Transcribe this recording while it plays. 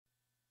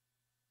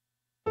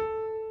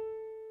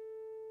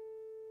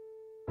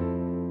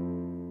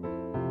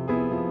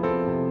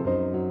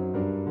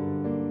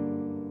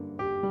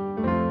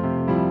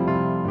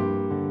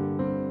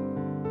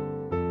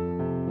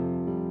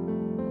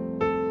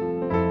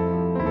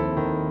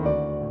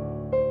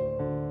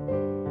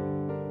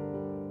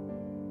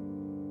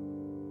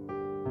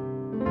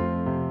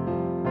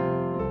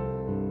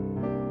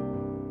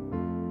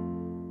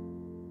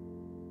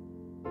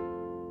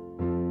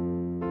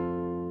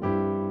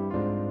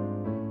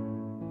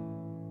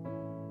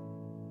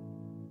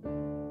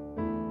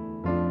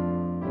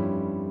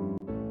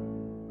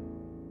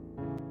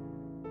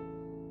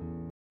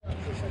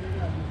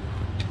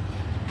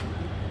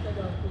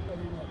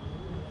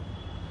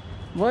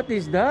What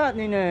is that,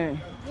 Nina?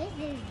 This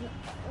is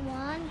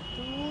 1,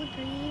 2,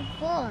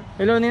 3,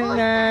 4. Hello,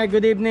 Nina.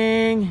 Good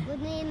evening.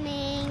 Good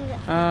evening.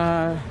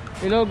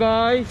 Hello,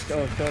 guys.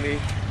 Oh, sorry.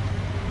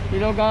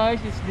 Hello, guys.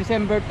 It's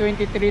December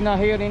 23 na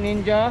here in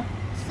India.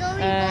 So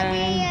we go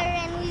there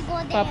and we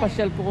go there.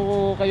 Papasyal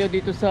po kayo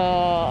dito sa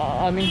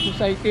aming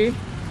society.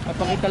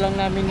 Papakita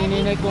lang namin ni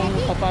Nina kung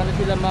paano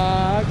sila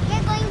mag...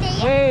 We're going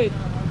there. Wait!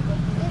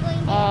 We're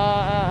going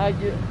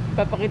there.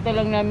 Papakita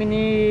lang namin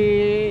ni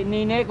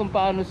Nina kung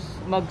paano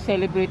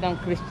mag-celebrate ang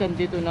Christian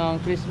dito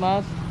ng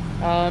Christmas.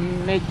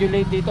 Medyo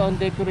late dito ang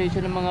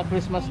decoration ng mga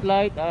Christmas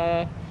light.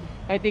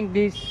 I think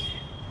this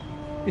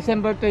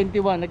December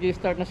 21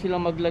 nag-start na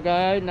silang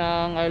maglagay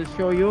ng, I'll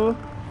show you.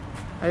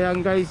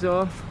 Ayan guys,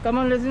 oh.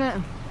 Come on, let's na.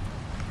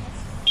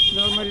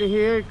 Normally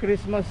here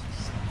Christmas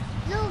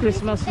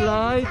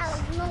lights.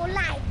 No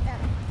light.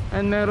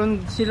 And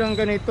meron silang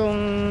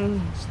ganitong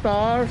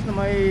stars na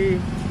may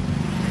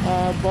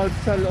bulb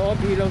sa loob,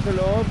 ilaw sa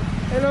loob.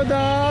 Hello,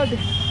 Dad!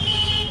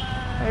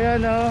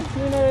 Ayan, oh.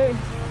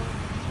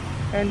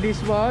 And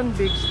this one,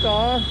 big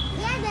star.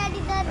 Yeah,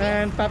 Daddy.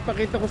 And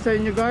papakita ko sa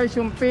inyo guys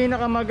yung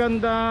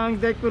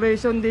pinakamagandang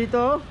decoration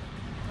dito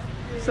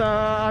sa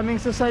aming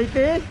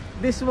society.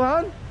 This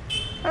one.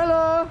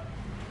 Hello!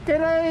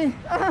 Can I...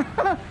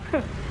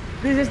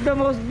 This is the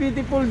most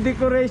beautiful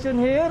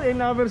decoration here in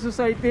our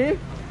society.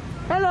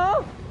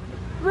 Hello?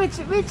 Which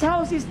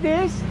house is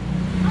this?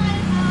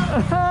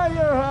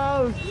 Your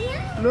house.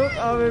 Look,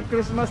 our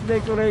Christmas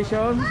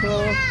decoration. So,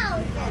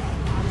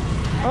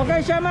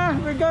 okay, Shama,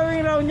 we're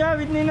going around niya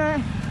with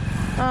Nina.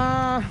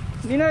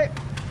 Nina,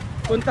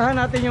 puntahan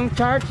natin yung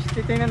church.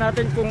 Titingnan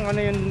natin kung ano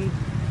yung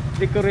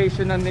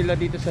decoration na nila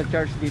dito sa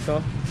church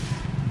dito.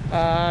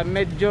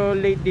 Medyo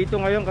late dito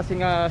ngayon kasi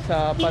nga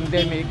sa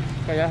pandemic,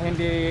 kaya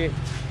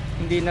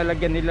hindi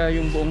nalagyan nila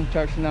yung buong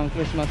church ng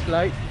Christmas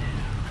light.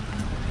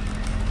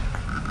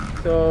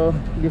 So,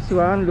 this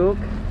one, look.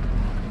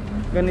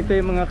 Ganito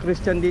yung mga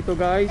Christian dito,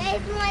 guys.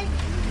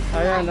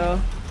 Ayan, oh.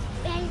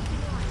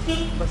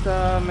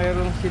 Basta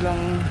mayroon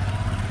silang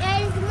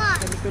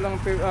ganito lang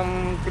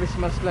ang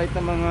Christmas light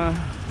ng mga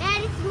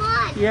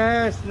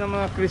ng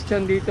mga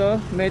Christian dito,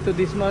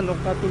 Methodist man o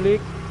Catholic.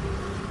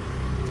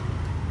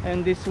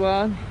 And this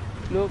one,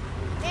 look.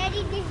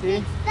 Daddy, this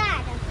see? big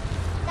star.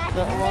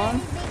 That one?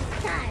 Big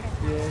star.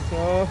 Yeah, so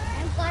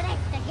I'm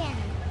correct again.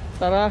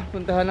 tara,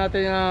 puntahan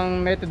natin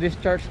ang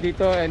Methodist Church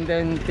dito and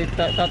then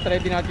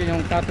tatry din natin yung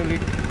Catholic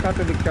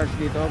Church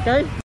dito,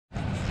 okay?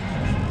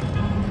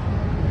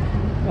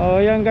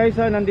 Oh, yan guys,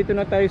 nandito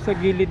na tayo sa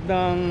gilid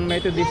ng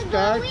Methodist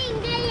Church.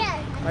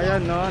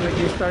 Ayan, no,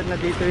 nag-start na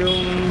dito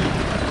yung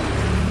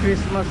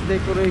Christmas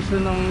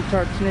decoration ng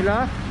church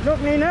nila.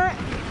 Look, Nina!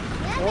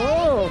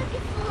 Oh,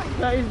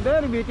 that is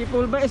very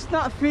beautiful, but it's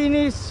not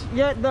finished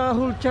yet, the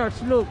whole church.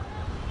 Look.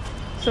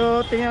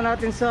 So tingnan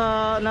natin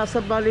nasa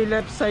bali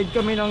left side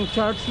kami ng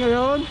church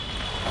ngayon.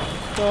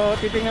 So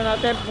titingnan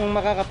natin kung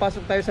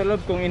makakapasok tayo sa loob,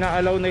 kung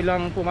ina-allow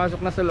nilang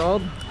pumasok na sa loob.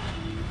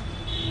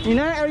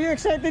 Nina, are you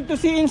excited to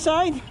see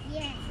inside?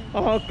 Yes.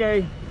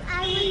 Okay.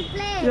 I will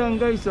play. Yan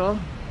guys, oh.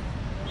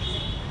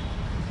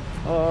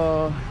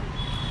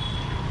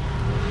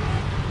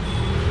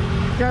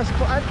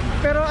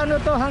 Pero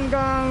ano to,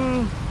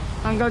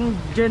 hanggang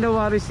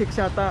January 6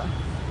 yata.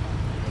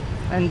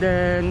 And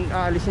then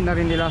aalisin na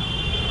rin nila.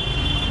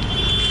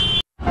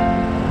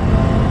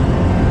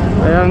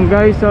 Ayan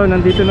guys, so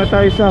nandito na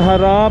tayo sa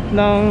harap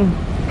ng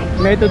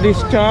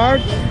Methodist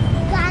Church.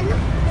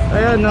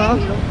 Ayan,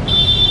 no?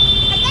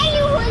 I tell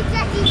you who's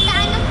church is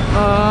done.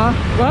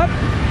 What?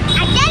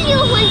 I tell you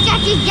who's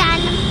church is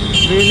done.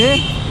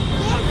 Really?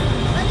 Yes,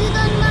 but you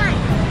don't mind.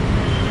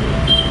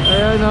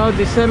 Ayan, no?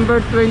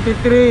 December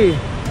 23.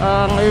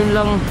 Ngayon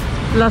lang,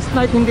 last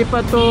night hindi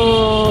pa to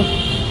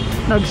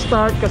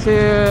nag-start kasi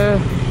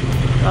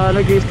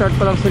nag-start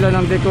pa lang sila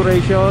ng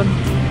decoration.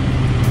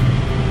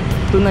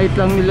 Tonight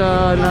lang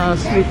nila na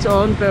switch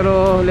on,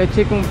 pero let's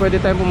see kung pwede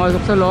tayong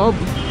pumasok sa loob.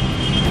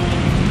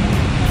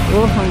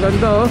 Oh, ang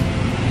ganda, oh.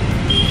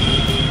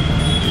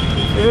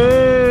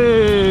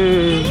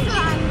 Hey! Can you go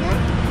under?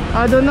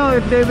 I don't know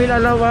if they will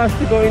allow us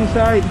to go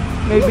inside.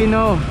 Maybe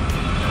no.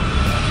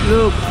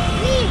 Look.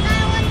 Please,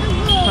 I want to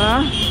go.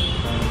 Huh?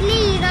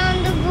 Please, I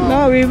want to go.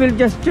 No, we will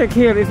just check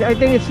here. I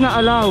think it's not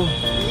allowed.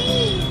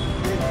 Please.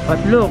 But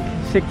look,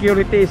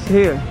 security is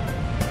here.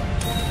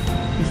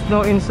 It's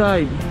no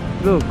inside.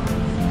 Look.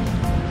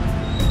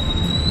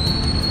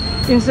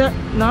 Inside?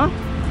 No?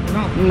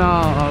 No. No,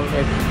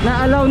 okay.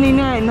 Na-allow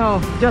Nina,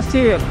 no. Just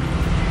here.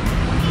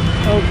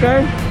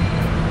 Okay.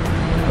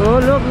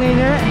 Oh, look,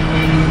 Nina.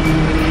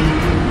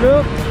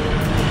 Look.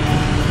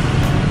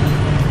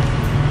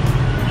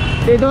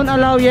 They don't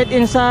allow yet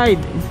inside.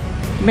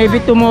 Maybe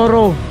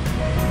tomorrow.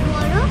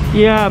 Tomorrow?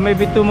 Yeah,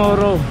 maybe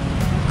tomorrow.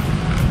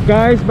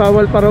 Guys,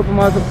 bawal pa raw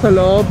pumasok sa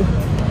loob.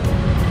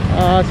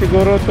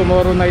 Siguro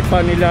tomorrow night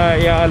pa nila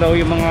i-allow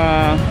yung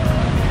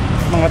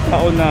mga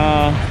tao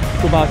na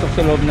pumasok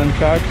sa loob ng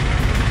church.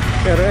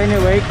 Pero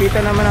anyway,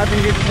 kita naman natin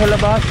dito sa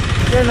labas.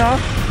 Yan, oh.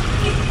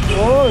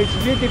 Oh, it's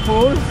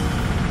beautiful.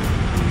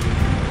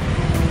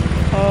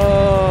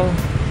 Oh,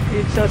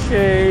 it's a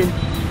shame.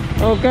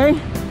 Okay.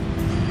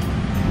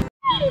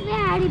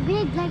 Very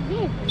big like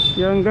this.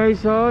 Yan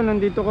guys, oh,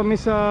 nandito kami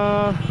sa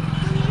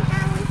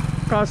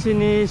kasi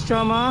ni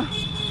Shama.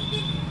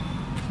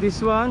 This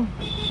one.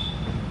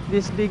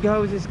 This big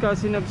house is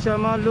cousin of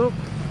Shama. Look.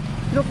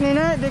 Look,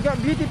 Nina, they got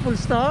beautiful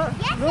star.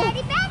 Yes, Look.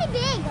 very, very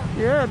big.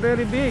 Yeah,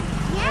 very big.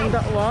 Yes. And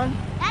that one.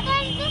 That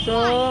one's this So,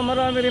 one.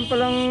 marami rin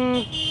palang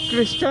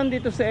Christian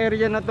dito sa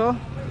area na to.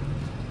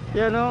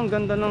 Yan o, ang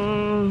ganda ng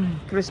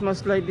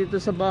Christmas light dito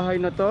sa bahay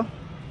na to.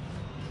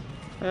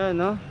 Ayan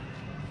o.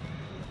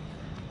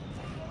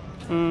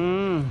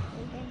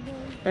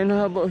 And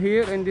how about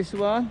here and this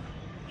one?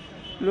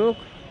 Look.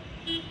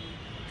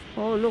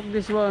 Oh, look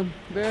this one.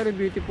 Very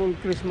beautiful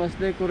Christmas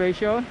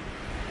decoration.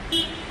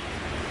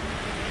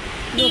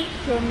 Look,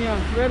 Somya.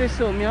 Very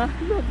Somya.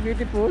 Look,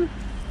 beautiful.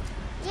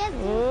 Yes.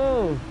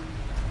 Oh.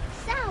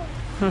 So,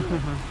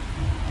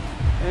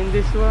 And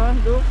this one,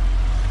 look.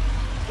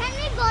 can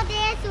we go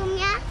there,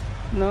 Sumya?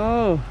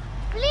 No.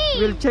 Please.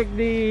 We'll check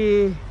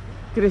the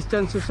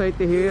Christian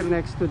society here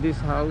next to this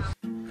house.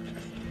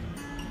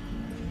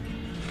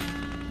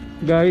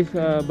 Guys,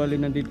 bali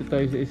nandito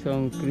tayo sa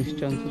isang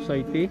Christian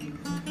society.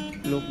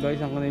 Look guys,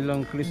 ang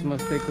kanilang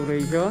Christmas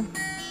decoration.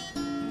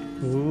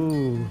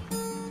 Oh,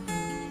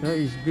 that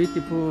is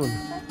beautiful.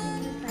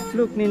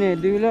 Look, Nene,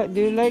 do you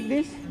like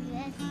this?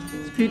 Yes.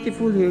 It's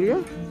beautiful here,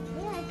 yeah?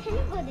 Yeah, can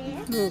you go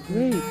there? Look,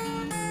 wait.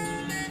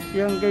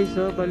 Yan guys,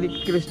 oh,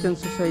 balik Christian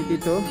society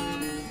to.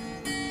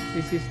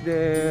 This is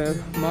their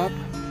map.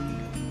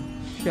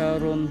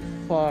 Sharon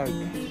Park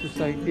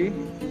Society.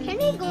 Can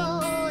we go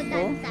that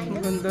Oh, side?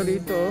 maganda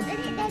rito. Oh.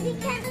 Daddy,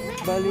 can we?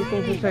 Bali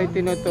itong society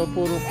na to,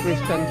 puro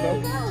Christian to.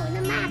 No,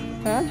 the map.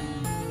 Ha?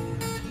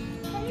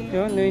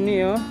 Yun,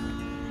 Noini, oh.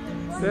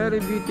 Very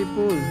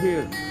beautiful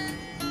here.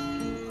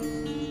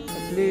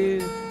 At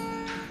least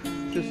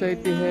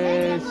society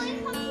Daddy, has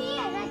you're going from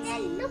here.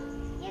 Daddy, look.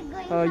 You're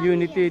going from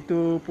unity here. to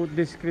put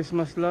this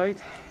Christmas light.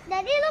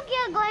 Daddy, look,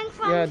 you're going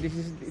from Yeah,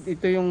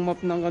 ito yung map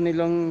ng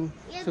kanilang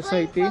You're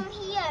society. going from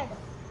here.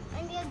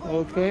 And you're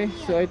going Okay,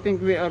 from so I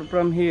think we are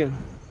from here.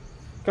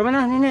 Come on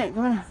na, Nene,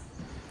 come on na.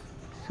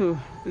 So,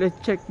 let's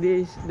check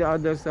the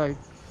other side.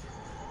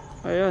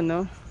 Ayan,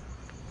 no?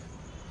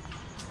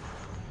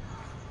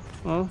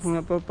 Oh, kung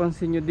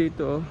napapansin nyo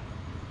dito, oh.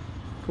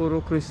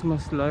 Puro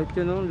Christmas light.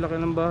 Yan, oh. Laki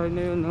ng bahay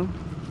na yun, no?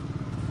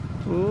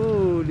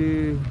 Oh,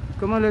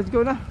 come on, let's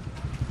go na.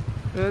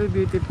 Very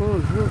beautiful.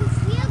 Look,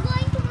 We are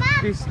going to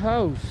map. this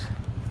house.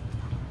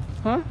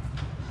 Huh?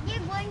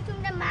 You're going to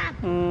the map.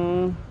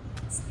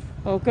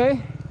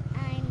 Okay.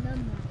 I'm the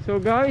map.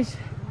 So, guys,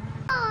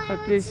 Oh,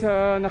 at least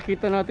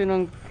nakita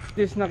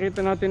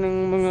natin ng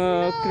mga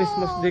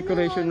Christmas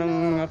decoration ng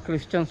mga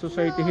Christian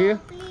society here.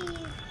 please.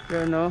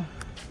 Yan, no?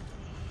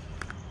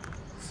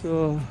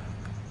 So,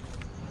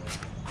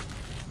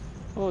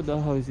 oh, the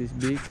house is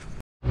big.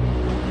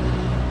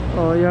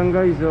 Oh, yan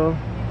guys, oh.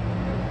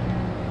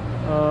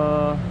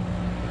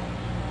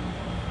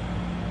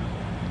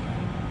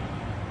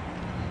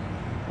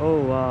 Oh,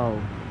 wow.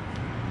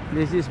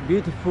 This is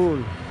beautiful.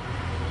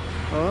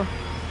 Oh,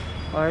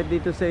 kahit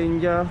dito sa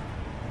India,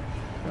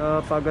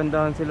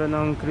 pagandahan sila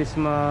ng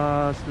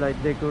Christmas light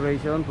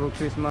decoration for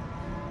Christmas.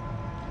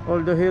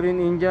 Although here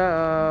in India,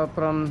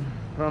 from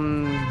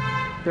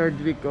third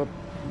week of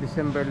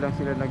December lang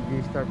sila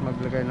nag-start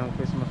maglagay ng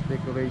Christmas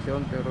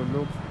decoration. Pero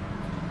look,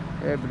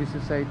 every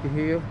society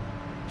here,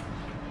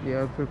 they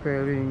are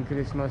preparing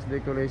Christmas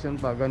decoration.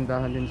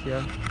 Pagandahan din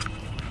siya.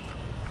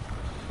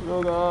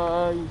 Hello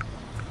guys.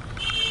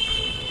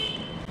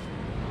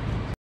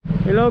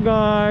 Hello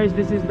guys,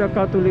 this is the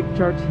Catholic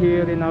Church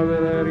here in our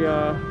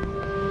area.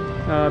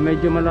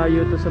 Medyo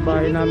malayo to sa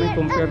bahay namin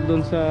compare dun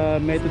sa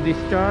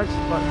Methodist Church,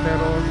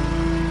 pero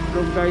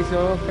look guys,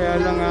 oh, kaya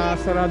lang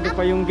sarado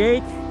pa yung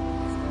gate.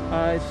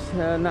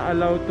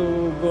 Na-allow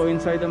to go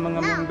inside ang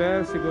mga member,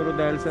 siguro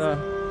dahil sa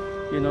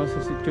sa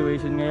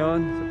situation ngayon,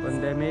 sa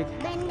pandemic.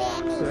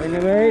 So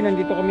anyway,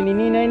 nandito kami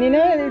ni Nina.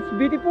 It's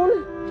beautiful.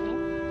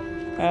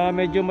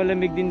 Medyo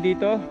malamig din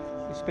dito,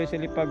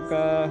 especially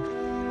pagka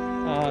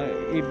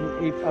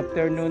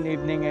afternoon,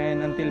 evening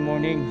and until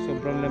morning.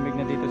 Sobrang lamig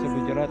na dito sa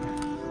Gujarat.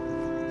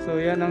 So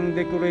yan ang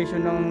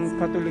decoration ng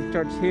Catholic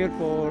Church here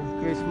for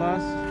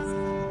Christmas.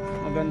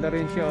 Maganda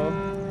rin siya, oh.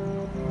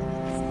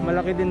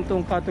 Malaki din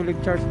tong Catholic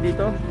Church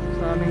dito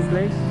sa aming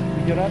place,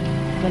 Gujarat,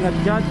 sa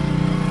Nadjad.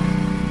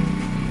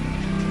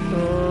 So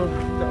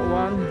that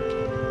one.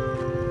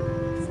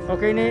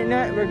 Okay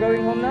na, we're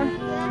going home na. Yes,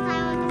 I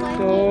want to go.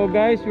 So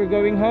guys, we're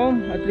going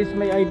home. At least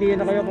may idea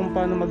na kayo kung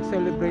paano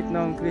mag-celebrate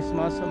ng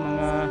Christmas sa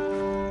mga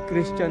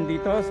Christian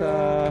dito sa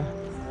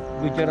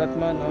Gujarat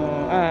man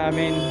o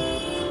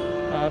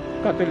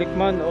Catholic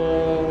man o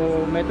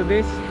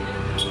Methodist.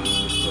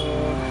 So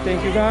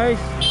thank you guys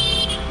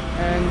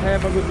and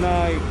have a good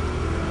night.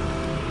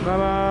 Bye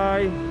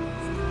bye.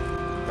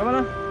 Come on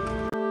na.